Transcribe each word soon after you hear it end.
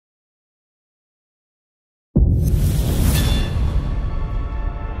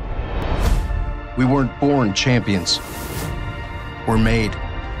We weren't born champions. We're made.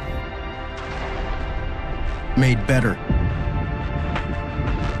 Made better.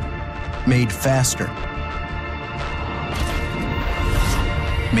 Made faster.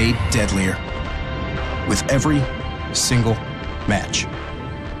 Made deadlier. With every single match.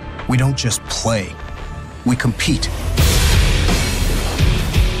 We don't just play. We compete.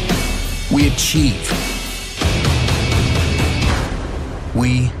 We achieve.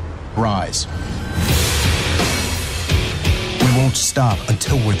 We rise. We won't stop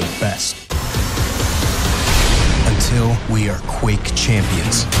until we're the best. Until we are Quake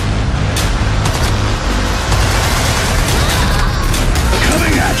champions.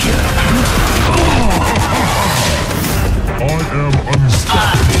 Coming at you! I am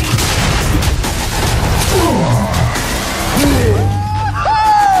unstoppable.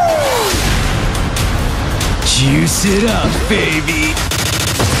 Juice it up, baby!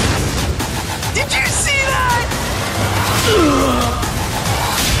 Did you see that?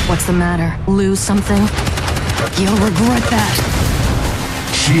 What's the matter? Lose something? You'll regret that.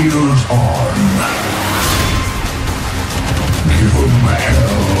 Shields on. Give 'em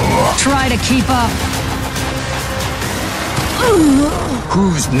hell. Try to keep up.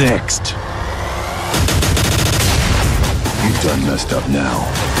 Who's next? You done messed up now.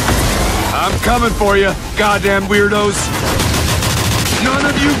 I'm coming for you, goddamn weirdos! None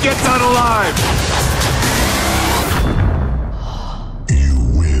of you gets out alive! You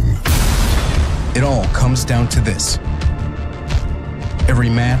win. It all comes down to this. Every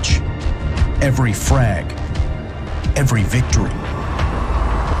match, every frag, every victory.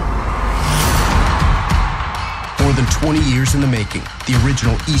 More than 20 years in the making, the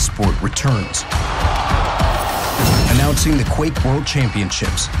original esport returns. Announcing the Quake World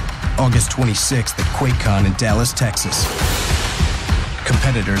Championships, August 26th at QuakeCon in Dallas, Texas.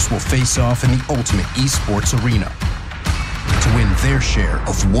 Competitors will face off in the ultimate esports arena to win their share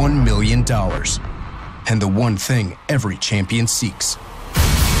of $1 million. And the one thing every champion seeks: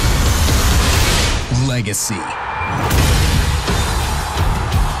 legacy.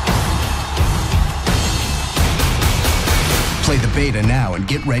 Play the beta now and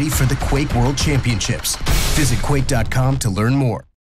get ready for the Quake World Championships. Visit Quake.com to learn more.